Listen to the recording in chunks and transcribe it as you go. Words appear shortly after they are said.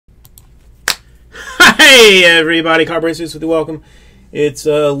Hey everybody, Car Bracers with you. Welcome. It's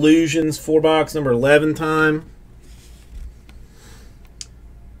Illusions 4-box number 11 time.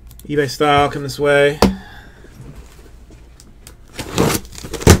 eBay style, come this way.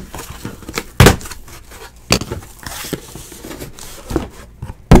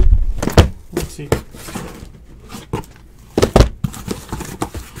 Let's see.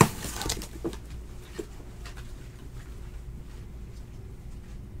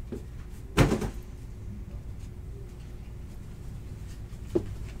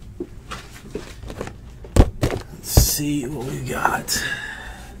 See what we got.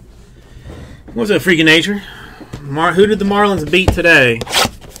 What's that freaking nature? Who did the Marlins beat today?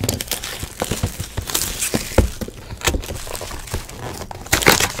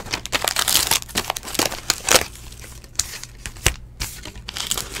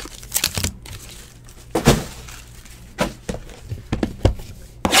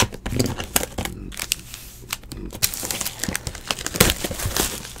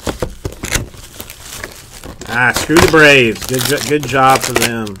 Screw the Braves. Good job for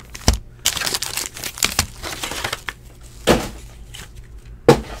them.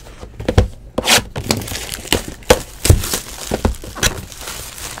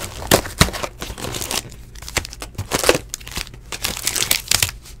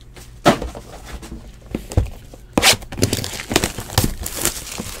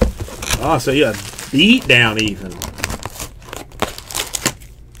 Oh, so you got beat down even.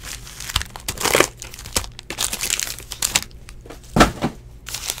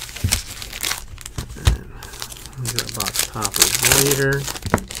 Box toppers later.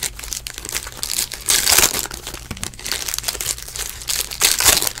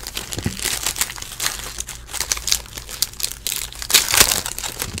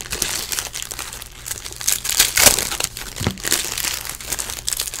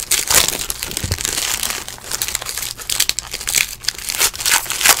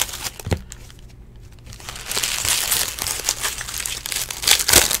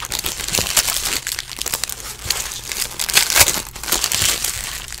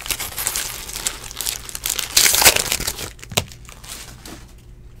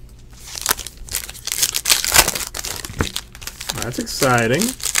 That's exciting.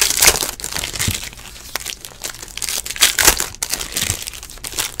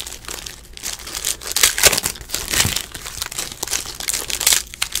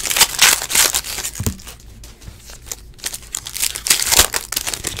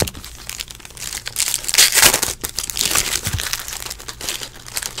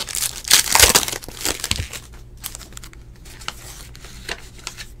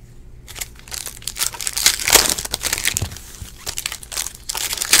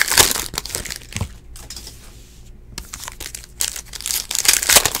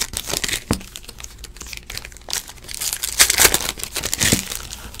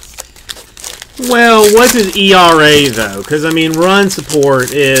 Well, what's his ERA though? Because I mean, run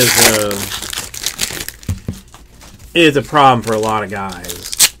support is a problem for a lot of guys.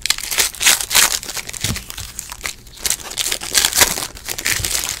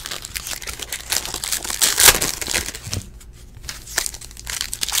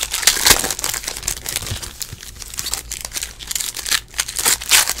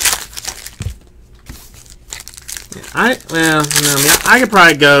 I could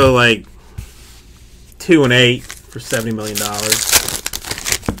probably go like 2 and 8 for $70 million.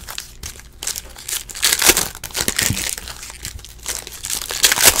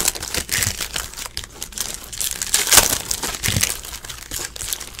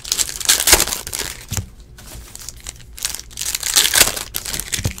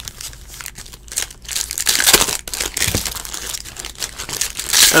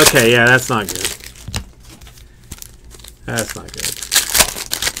 Okay, yeah, that's not good. That's not good.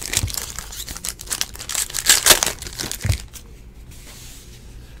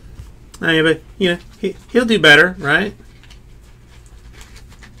 Hey, but you know he'll do better, right?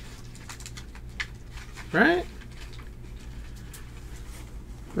 Right?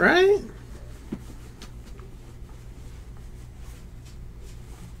 Right?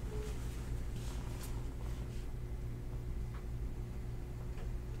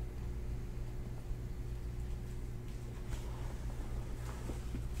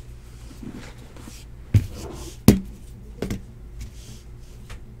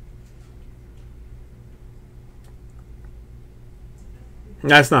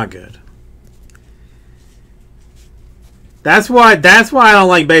 That's not good. That's why I don't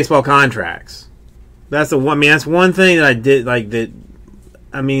like baseball contracts. That's the one. I mean, that's one thing that I did like that.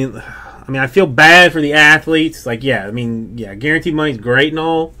 I mean, I feel bad for the athletes. Like, yeah, I mean, yeah, guaranteed money's great and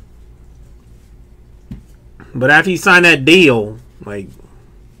all. But after you sign that deal, like,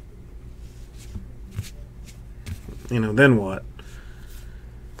 you know, then what?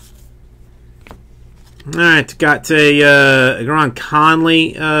 All right, got a Gron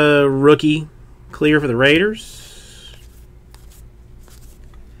Conley rookie clear for the Raiders.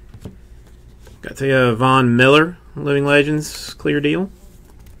 Got a Von Miller Living Legends clear deal.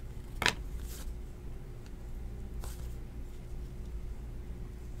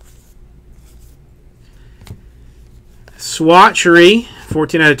 Swatchery,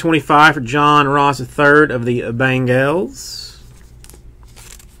 14 out of 25 for John Ross III of the Bengals.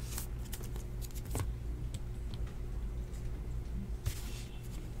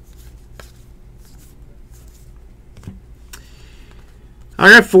 I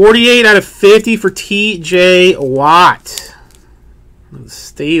got 48 out of 50 for T.J. Watt of the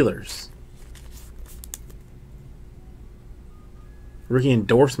Steelers. Rookie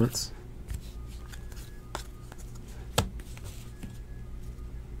endorsements.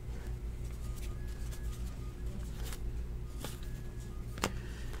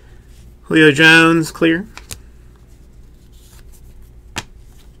 Julio Jones, clear.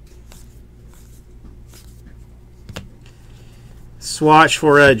 Swatch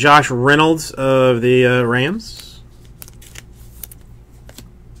for Josh Reynolds of the Rams.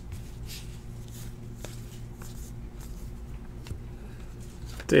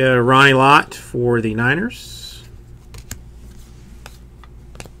 Ronnie Lott for the Niners.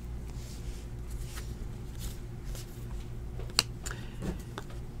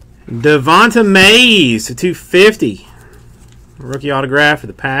 Devonta Mays to 250. Rookie autograph for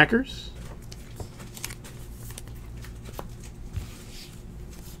the Packers.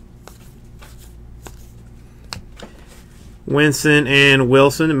 Winston and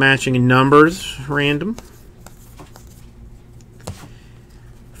Wilson matching numbers, random.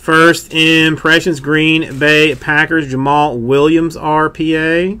 First impressions, Green Bay Packers, Jamal Williams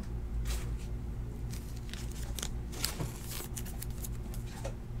RPA.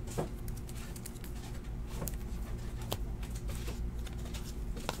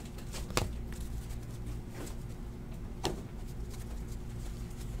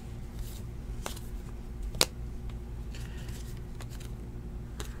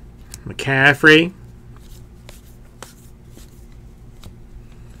 McCaffrey.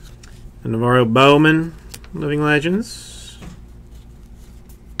 And Navarro Bowman, Living Legends.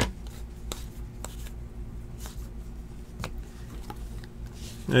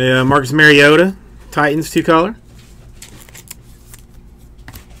 Marcus Mariota, Titans, 2-color.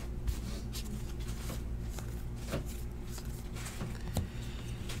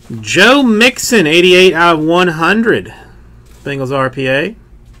 Joe Mixon, 88 out of 100. Bengals RPA.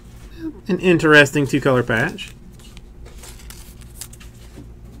 An interesting 2-color patch.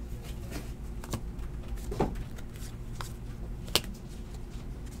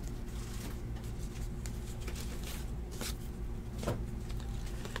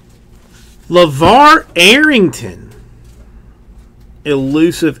 LeVar Arrington,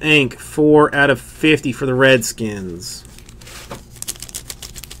 Elusive Ink, 4 out of 50 for the Redskins.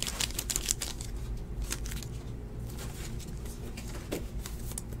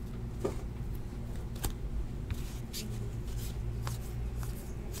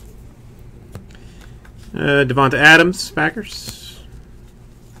 Devonta Adams, Packers.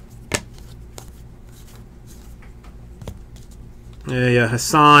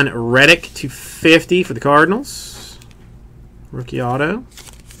 Hassan Reddick, 250 for the Cardinals. Rookie auto.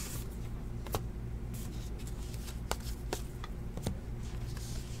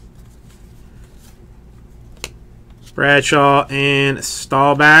 Bradshaw and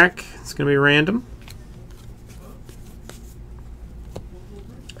Staubach. It's going to be random.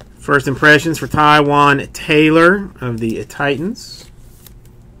 First impressions for Taiwan Taylor of the Titans.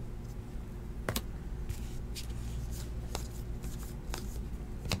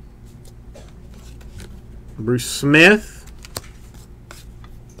 Bruce Smith.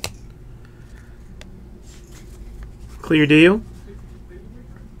 Clear deal.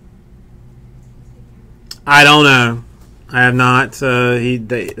 I don't know. I have not.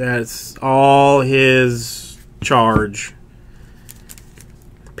 That's all his charge.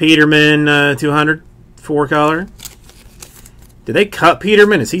 Peterman, 200, 4-color. Did they cut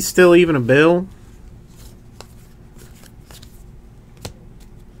Peterman? Is he still even a bill?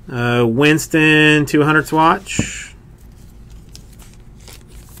 Winston, 200 swatch.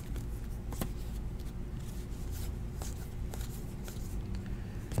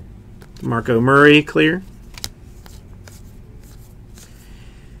 Marco Murray, clear.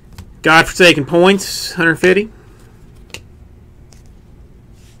 Godforsaken points, 150.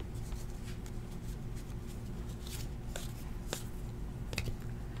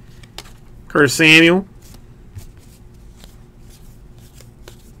 Curtis Samuel.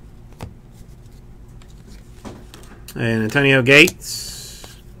 And Antonio Gates.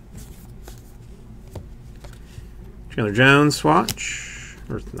 Chandler Jones swatch.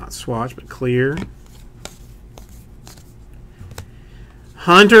 Or not swatch, but clear.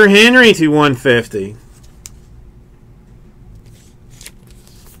 Hunter Henry to 150.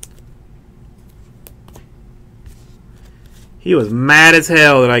 He was mad as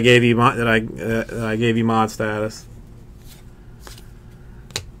hell that I gave you I gave you mod status.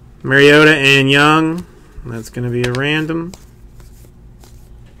 Mariota and Young. That's going to be a random.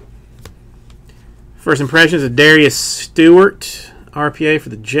 First impressions of Darius Stewart, RPA for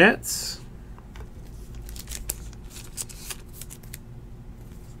the Jets.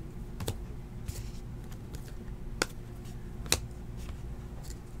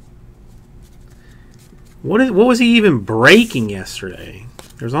 What was he even breaking yesterday?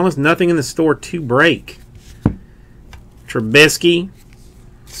 There's almost nothing in the store to break. Trubisky,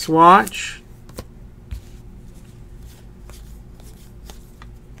 swatch.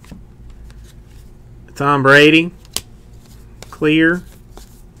 Tom Brady, clear.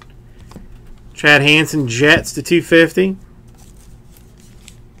 Chad Hansen, Jets to 250.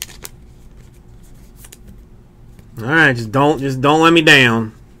 All right, just don't let me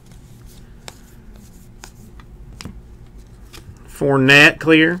down. Fournette,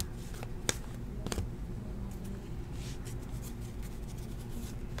 clear.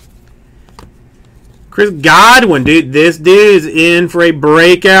 Chris Godwin, dude, this dude is in for a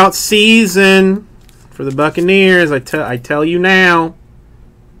breakout season for the Buccaneers. I tell you now,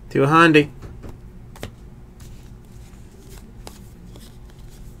 to a Hyundai.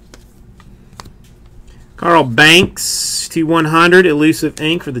 Carl Banks to 100, elusive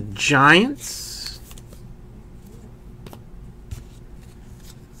ink for the Giants.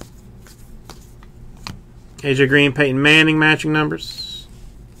 AJ Green, Peyton Manning, matching numbers.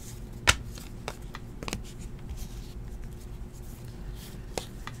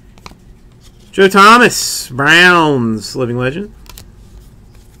 Joe Thomas, Browns, living legend.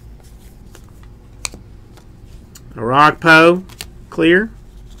 Orakpo, clear.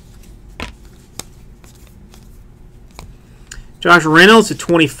 Josh Reynolds at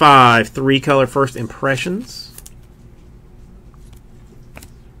 25, three-color first impressions.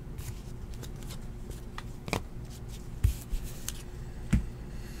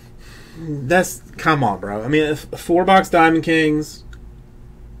 That's, come on, bro. I mean, a 4-box Diamond Kings.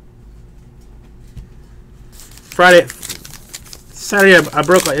 Saturday, I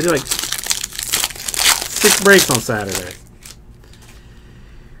broke I did like 6 breaks on Saturday.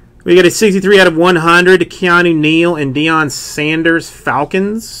 We get a 63 out of 100 to Keanu Neal and Deion Sanders,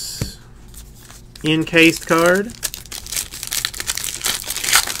 Falcons. Encased card.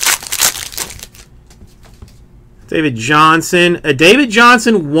 David Johnson. David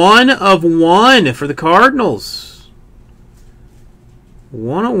Johnson, 1 of 1 for the Cardinals.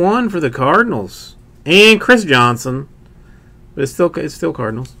 1 of 1 for the Cardinals. And Chris Johnson. But it's still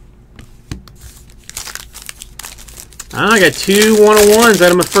Cardinals. I got 2 1-of-1s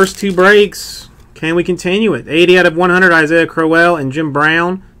out of my first 2 breaks. Can we continue it? 80 out of 100, Isaiah Crowell and Jim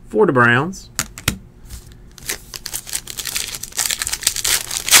Brown for the Browns.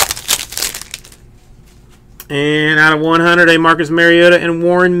 And out of 100, a Marcus Mariota and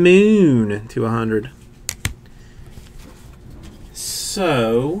Warren Moon to 100.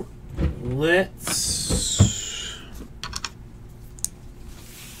 So, let's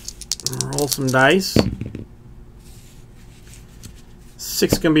roll some dice.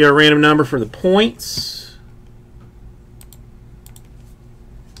 6 is going to be our random number for the points.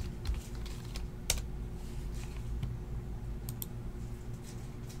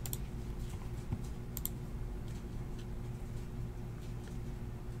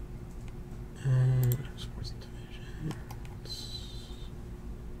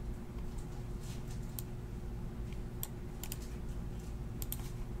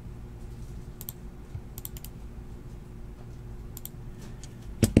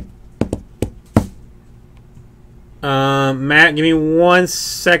 Matt, give me 1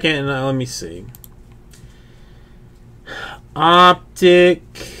 second and let me see. Optic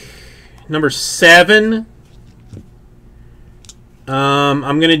number 7.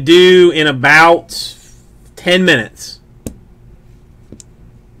 I'm going to do in about 10 minutes.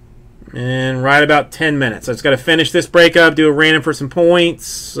 And right about 10 minutes. So I just got to finish this breakup, do a random for some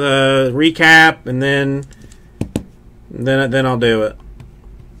points, recap, and then I'll do it.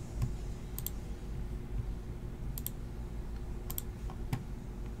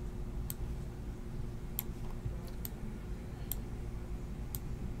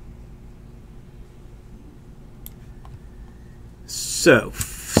 So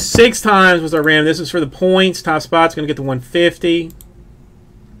 6 times was our random. This is for the points. Top spot's going to get the 150.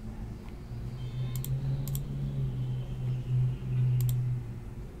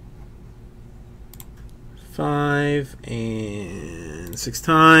 Five and 6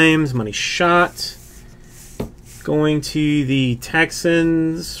 times. Money shot. Going to the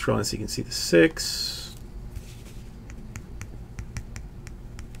Texans. Scrolling so you can see the 6.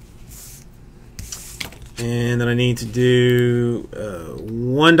 And then I need to do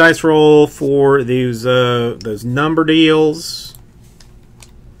 1 dice roll for those number deals.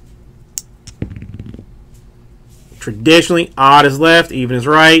 Traditionally, odd is left, even is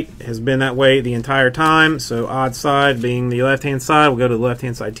right. It has been that way the entire time. So odd side being the left-hand side. We'll go to the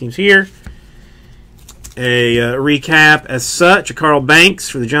left-hand side teams here. A recap as such. A Carl Banks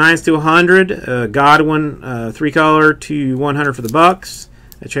for the Giants to 100. Godwin, 3-color to 100 for the Bucks.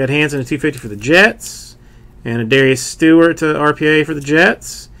 A Chad Hansen to 250 for the Jets. And a Darius Stewart to RPA for the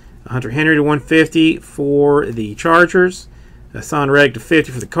Jets. A Hunter Henry to 150 for the Chargers. Son Reddick to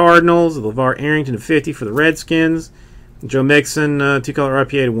 50 for the Cardinals. LeVar Arrington to 50 for the Redskins. Joe Mixon, 2-color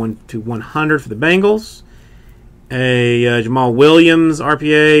RPA to 100 for the Bengals. A Jamal Williams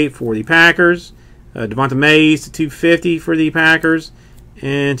RPA for the Packers. Devonta Mays to 250 for the Packers.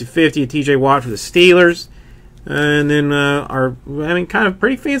 And to 50 a TJ Watt for the Steelers. And then kind of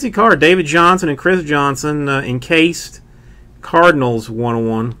pretty fancy card. David Johnson and Chris Johnson encased Cardinals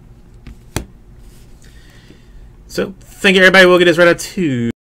 101. So, thank you, everybody. We'll get this right out to